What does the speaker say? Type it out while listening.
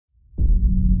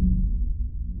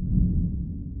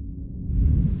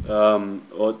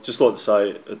I'd just like to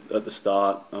say at the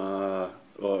start, I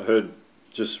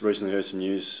just recently heard some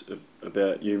news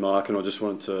about you, Mark, and I just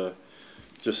wanted to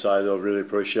just say that I really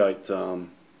appreciate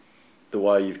the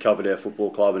way you've covered our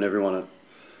football club, and everyone at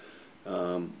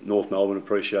North Melbourne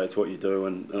appreciates what you do,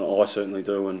 and I certainly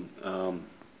do. And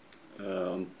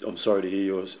I'm sorry to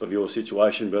hear of your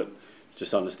situation, but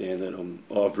just understand that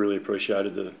I've really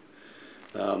appreciated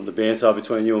the banter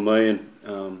between you and me,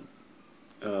 and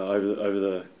over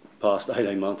the past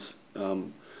 18 months.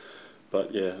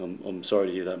 But yeah, I'm sorry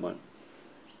to hear that, mate.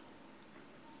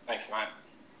 Thanks, mate.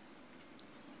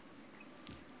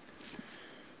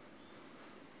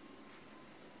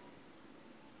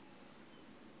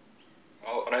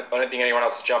 Well, I don't think anyone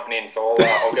else is jumping in, so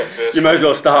I'll go first. You may as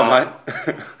well start,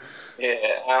 mate.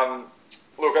 Yeah.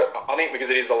 Look, I think because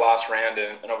it is the last round,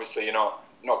 and obviously you're not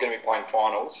going to be playing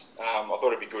finals, I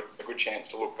thought it'd be a good chance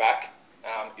to look back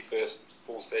your first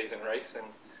full season, Rhyce. And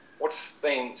what's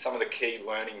been some of the key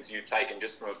learnings you've taken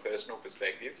just from a personal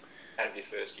perspective out of your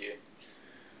first year?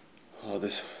 Oh,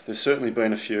 there's certainly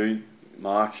been a few,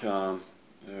 Mark.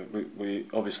 We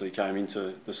obviously came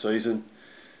into the season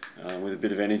with a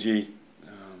bit of energy,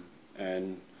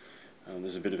 and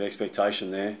there's a bit of expectation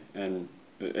there, and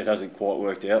it hasn't quite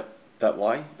worked out that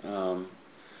way.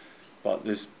 But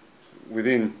there's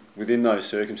within those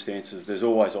circumstances, there's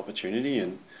always opportunity,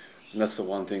 and that's the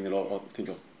one thing that I think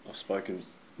I've spoken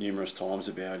numerous times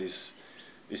about is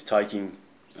taking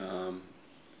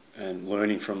and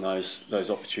learning from those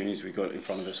opportunities we've got in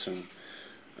front of us.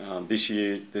 And this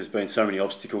year, there's been so many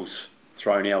obstacles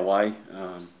thrown our way.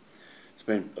 It's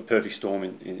been a perfect storm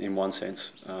in one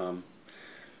sense.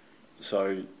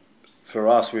 So for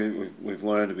us, we've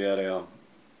learned about our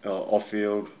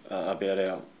off-field, about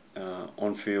our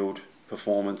on-field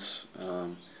performance,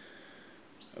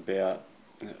 about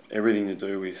everything to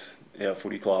do with our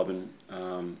footy club,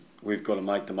 and we've got to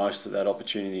make the most of that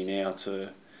opportunity now to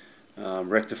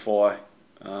rectify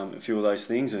a few of those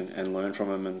things and learn from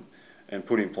them, and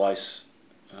put in place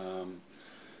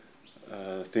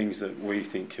things that we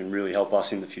think can really help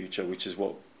us in the future, which is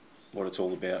what it's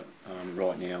all about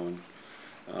right now. And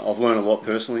I've learned a lot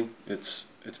personally. It's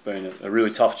been a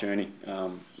really tough journey,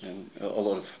 and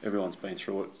everyone's been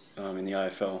through it in the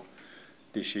AFL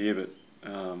this year, but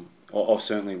I've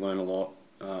certainly learned a lot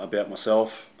about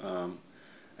myself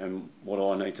and what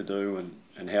I need to do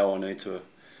and how I need to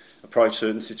approach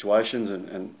certain situations,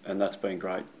 and that's been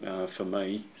great for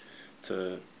me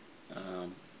to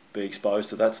be exposed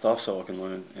to that stuff so I can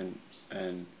learn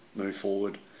and move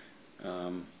forward.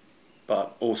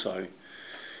 But also,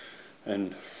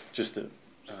 and just to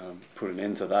put an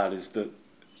end to that, is that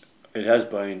it has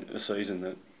been a season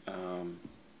that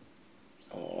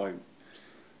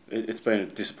it's been a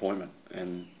disappointment,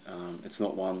 and it's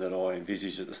not one that I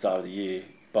envisaged at the start of the year,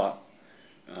 but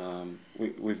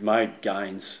we've made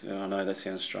gains, and I know that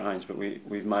sounds strange, but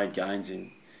we've made gains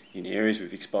in areas.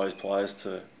 We've exposed players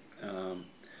to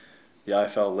the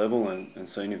AFL level and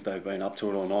seen if they've been up to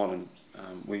it or not, and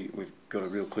we've got a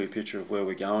real clear picture of where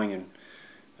we're going,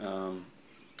 and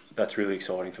that's really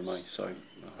exciting for me. So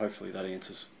hopefully that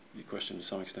answers your question to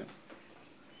some extent.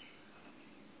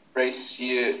 Rhyce,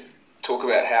 you talk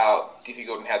about how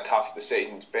difficult and how tough the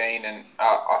season's been, and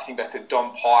I think back to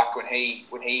Don Pike when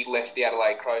he left the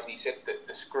Adelaide Crows, and he said that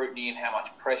the scrutiny and how much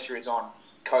pressure is on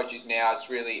coaches now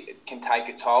it can take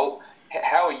a toll.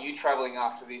 How are you travelling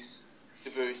after this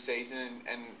debut season,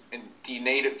 and do you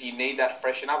need that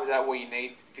freshen up? Is that what you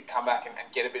need to come back and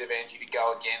get a bit of energy to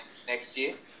go again next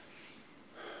year?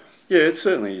 Yeah, it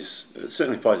certainly is. It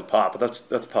certainly plays a part, but that's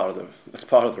part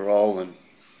of the role, and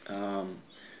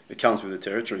it comes with the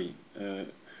territory.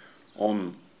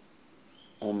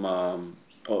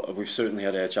 We've certainly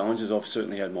had our challenges. I've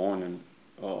certainly had mine, and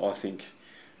I think,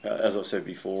 as I've said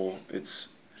before, it's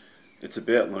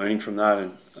about learning from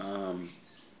that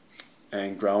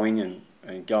and growing and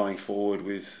going forward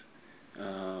with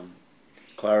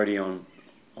clarity on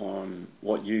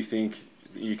what you think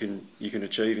you can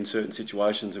achieve in certain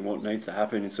situations and what needs to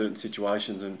happen in certain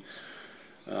situations. And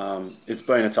it's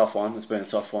been a tough one. It's been a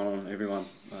tough one on everyone.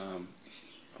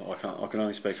 I can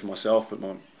only speak for myself, but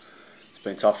it's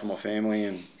been tough for my family,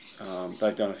 and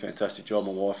they've done a fantastic job,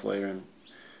 my wife Leah,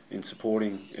 in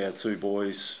supporting our two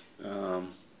boys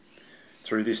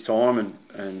through this time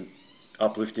and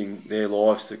uplifting their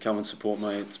lives to come and support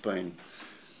me. It's been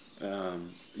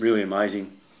really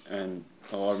amazing, and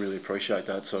I really appreciate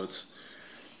that. So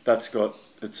that's got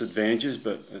its advantages,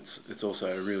 but it's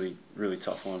also a really, really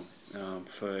tough one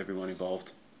for everyone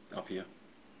involved up here.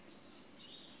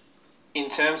 In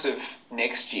terms of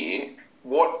next year,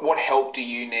 what help do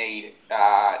you need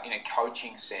in a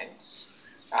coaching sense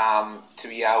to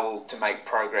be able to make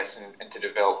progress and to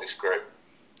develop this group?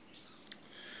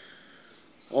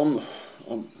 I'm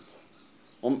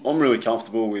really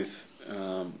comfortable with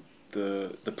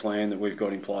the plan that we've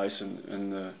got in place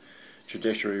and the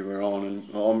trajectory we're on,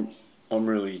 and I'm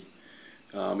really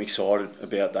excited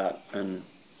about that, and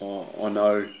I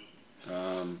know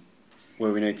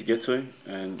where we need to get to,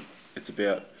 and it's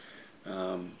about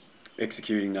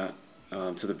executing that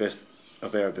to the best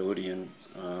of our ability, and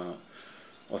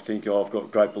I think I've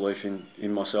got great belief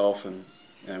in myself and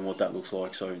what that looks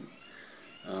like. So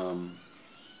I'm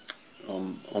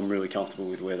really comfortable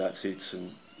with where that sits,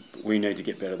 and we need to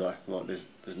get better though. Like there's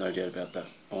no doubt about that.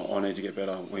 I need to get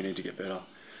better. We need to get better.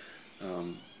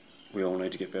 We all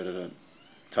need to get better to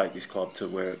take this club to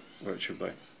where it should be.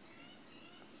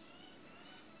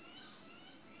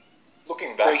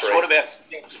 Looking back, Rhyce, what about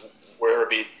things were a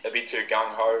bit too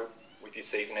gung ho with your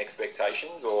season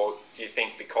expectations, or do you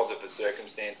think because of the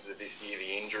circumstances of this year,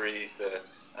 the injuries, the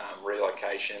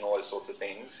relocation, all those sorts of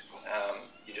things,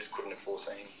 you just couldn't have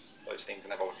foreseen those things,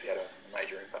 and they've obviously had a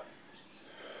major impact?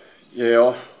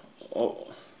 Yeah,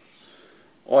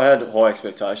 I had high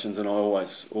expectations, and I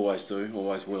always do,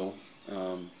 always will.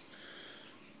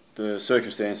 The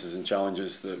circumstances and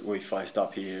challenges that we faced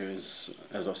up here, as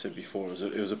I said before,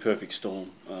 it was a perfect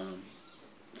storm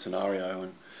scenario,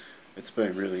 and it's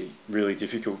been really, really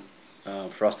difficult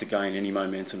for us to gain any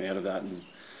momentum out of that. And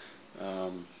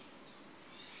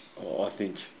I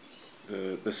think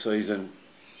the season,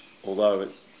 although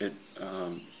it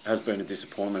has been a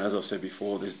disappointment, as I said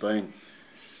before, there's been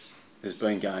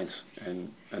gains,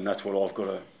 and that's what I've got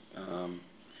to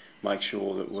make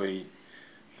sure that we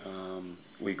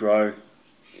grow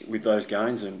with those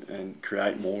gains and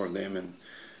create more of them, and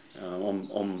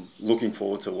I'm looking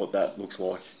forward to what that looks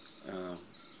like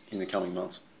in the coming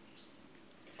months.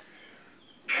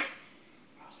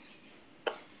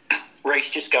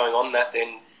 Rhyce, just going on that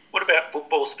then, what about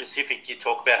football specific? You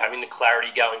talk about having the clarity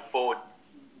going forward.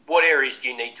 What areas do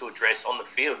you need to address on the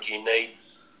field? Do you need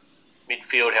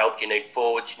midfield help? Do you need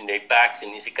forwards? Do you need backs?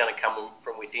 And is it going to come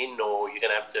from within, or you're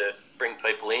going to have to bring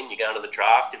people in? You're going to the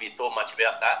draft. Have you thought much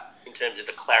about that in terms of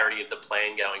the clarity of the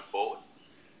plan going forward?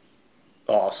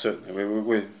 Oh, certainly.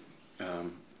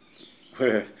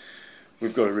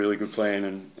 We've got a really good plan,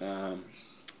 and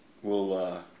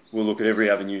we'll look at every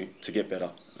avenue to get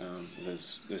better.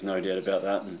 There's no doubt about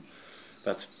that, and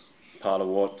that's part of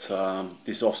what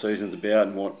this off-season's about,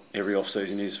 and what every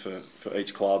off-season is for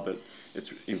each club. But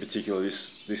it's in particular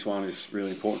this one is really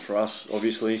important for us.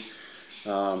 Obviously,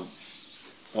 I'm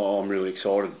really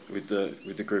excited with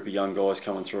the group of young guys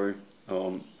coming through.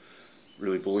 I'm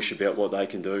really bullish about what they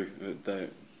can do. They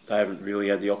haven't really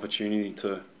had the opportunity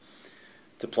to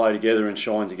play together and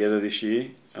shine together this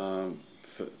year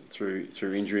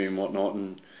through injury and whatnot,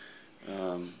 and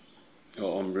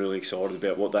I'm really excited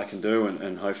about what they can do,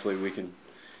 and hopefully we can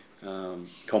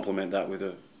complement that with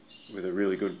a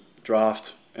really good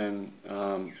draft, and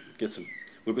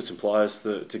look at some players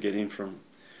to get in from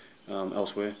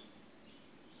elsewhere.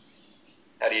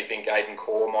 How do you think Aiden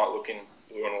Core might look in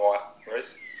blue and white,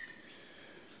 Rhyce?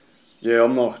 Yeah,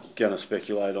 I'm not going to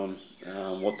speculate on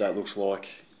what that looks like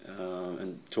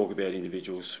and talk about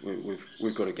individuals.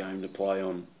 We've got a game to play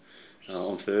on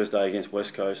Thursday against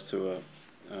West Coast to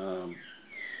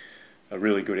a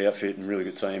really good outfit and really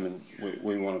good team, and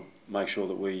we want to make sure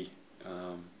that we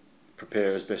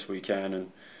prepare as best we can,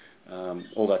 and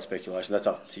all that speculation, that's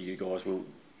up to you guys.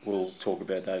 We'll talk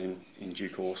about that in due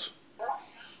course.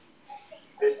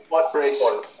 Rhyce, Rhyce,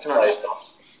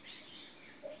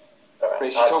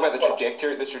 you talk about the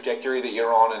trajectory that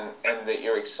you're on, and that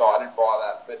you're excited by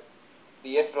that, but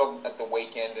the effort at the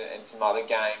weekend and some other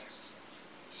games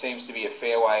seems to be a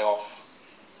fair way off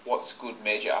what's good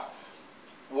measure.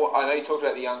 I know you talked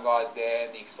about the young guys there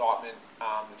and the excitement,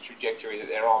 the trajectory that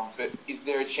they're on, but is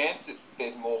there a chance that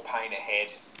there's more pain ahead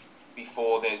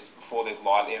before there's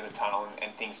light in the tunnel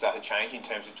and things start to change in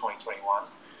terms of 2021?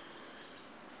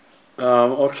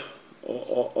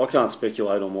 I can't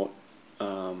speculate on what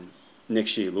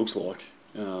next year looks like.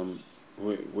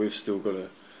 We've still got to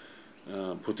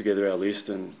put together our list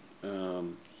and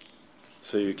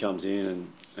see who comes in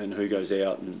and who goes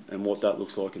out, and what that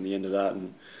looks like in the end of that.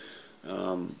 And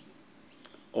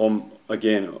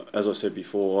again, as I said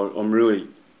before, I'm really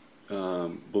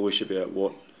bullish about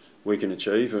what we can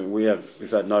achieve. And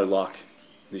we've had no luck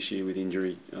this year with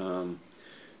injury to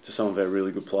some of our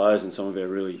really good players and some of our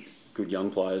really good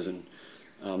young players, and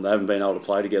they haven't been able to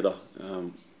play together.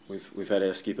 We've had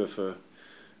our skipper for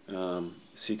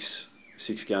 6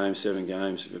 games, 7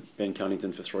 games, Ben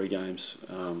Cunnington for 3 games,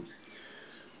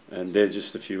 and they're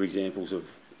just a few examples of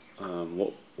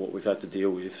what we've had to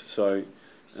deal with. So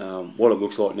what it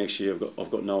looks like next year,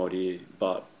 I've got no idea.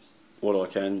 But what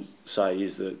I can say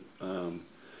is that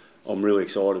I'm really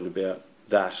excited about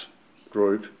that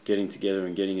group getting together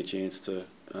and getting a chance to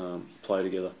play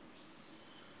together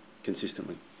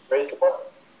consistently. Rhyce,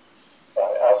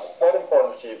 what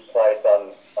importance do you place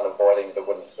on avoiding the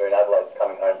wooden spoon? Adelaide's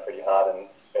coming home pretty hard, and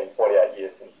it's been 48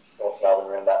 years since North Melbourne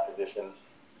were in that position.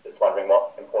 Just wondering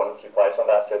what importance you place on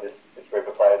that so this group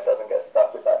of players doesn't get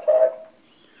stuck with that tag.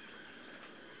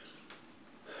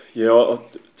 Yeah,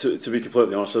 to be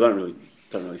completely honest, I don't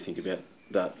really think about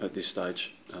that at this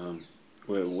stage.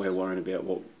 We're worrying about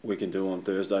what we can do on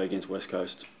Thursday against West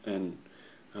Coast, and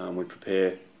we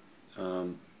prepare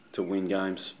to win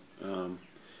games,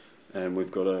 and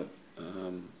we've got to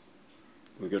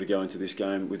go into this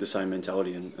game with the same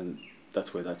mentality, and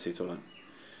that's where that sits. I don't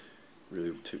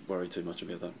really worry too much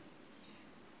about that.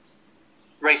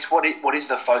 Rhyce, what is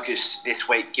the focus this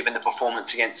week, given the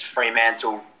performance against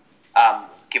Fremantle,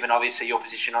 given obviously your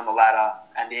position on the ladder,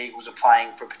 and the Eagles are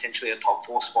playing for potentially a top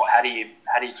 4 spot? How do you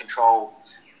control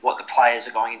what the players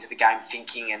are going into the game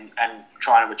thinking and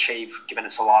trying to achieve, given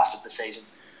it's the last of the season?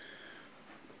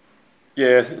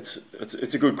 Yeah,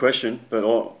 it's a good question, but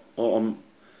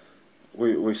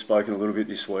we've spoken a little bit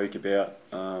this week about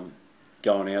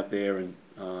going out there and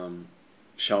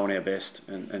showing our best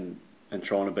and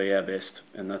trying to be our best,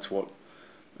 and that's what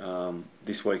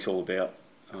this week's all about.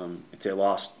 It's our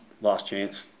last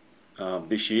chance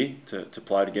this year to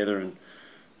play together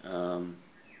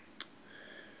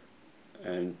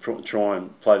and try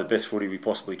and play the best footy we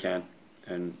possibly can,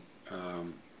 and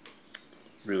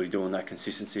really doing that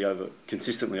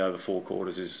consistently over 4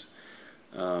 quarters is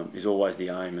always the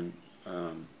aim. And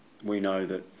we know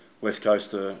that West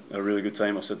Coast are a really good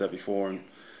team. I said that before, and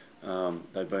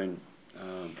they've been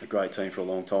a great team for a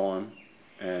long time,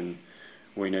 and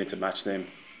we need to match them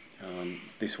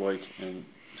this week, and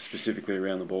specifically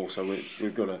around the ball. So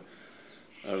we've got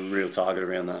a real target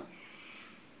around that.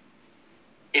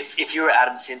 If you were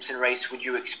Adam Simpson, Rhyce, would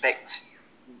you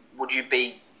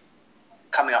be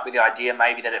coming up with the idea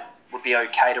maybe that it would be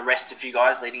okay to rest a few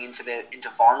guys leading into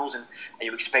finals, and are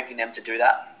you expecting them to do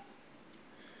that?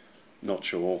 Not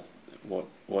sure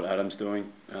what Adam's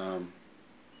doing.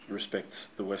 Respect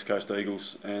the West Coast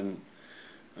Eagles and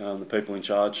the people in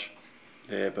charge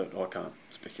there, but I can't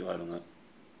speculate on that.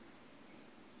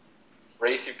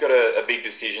 Rhyce, you've got a big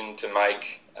decision to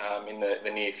make in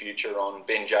the near future on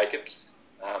Ben Jacobs.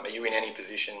 Are you in any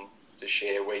position to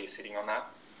share where you're sitting on that?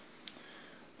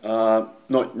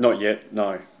 Not yet,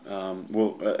 no.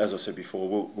 As I said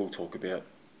before, we'll talk about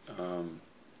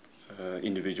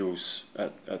individuals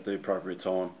at the appropriate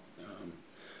time,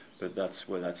 but that's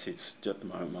where that sits at the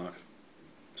moment, Mark.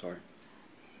 Sorry.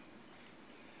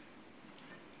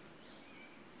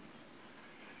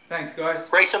 Thanks, guys.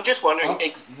 Rhyce, I'm just wondering,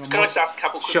 can I just ask a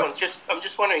couple quick ones? I'm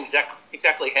just wondering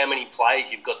exactly how many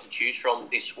players you've got to choose from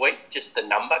this week, just the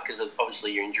number, because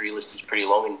obviously your injury list is pretty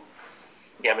long and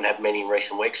you haven't had many in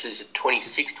recent weeks. So is it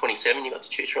 26, 27 you've got to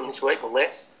choose from this week or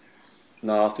less?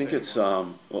 No, I think it's I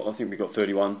think we've got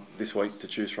 31 this week to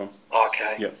choose from.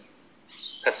 Okay. Yep.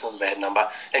 That's not a bad number.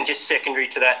 And just secondary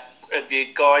to that, have you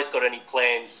guys got any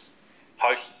plans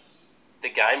post the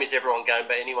game? Is anyone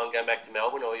going back to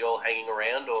Melbourne, or are you all hanging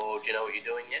around, or do you know what you're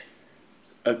doing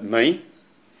yet? Me?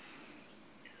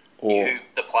 Or you,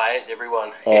 the players,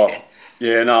 everyone? Oh,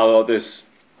 yeah, no,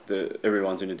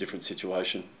 everyone's in a different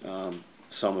situation.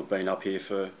 Some have been up here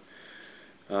for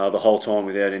the whole time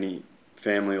without any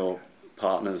family or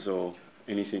partners or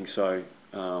anything, so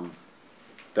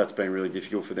that's been really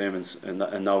difficult for them, and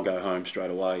they'll go home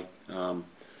straight away.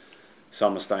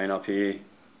 Some are staying up here,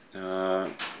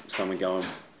 some are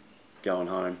going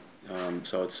home.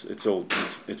 So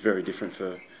it's very different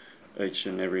for each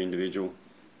and every individual,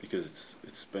 because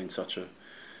it's been such a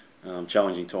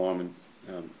challenging time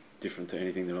and different to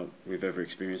anything that we've ever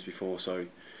experienced before. So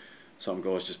some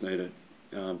guys just need to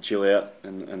chill out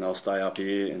and they'll stay up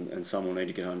here, and some will need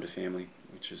to get home to family,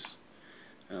 which is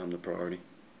the priority.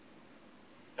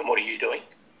 And what are you doing?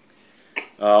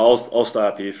 I'll stay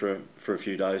up here for a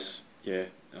few days, yeah,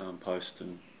 post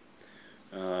and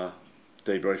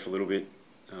debrief a little bit.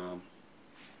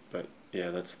 But yeah,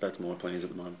 that's my plans at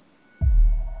the moment.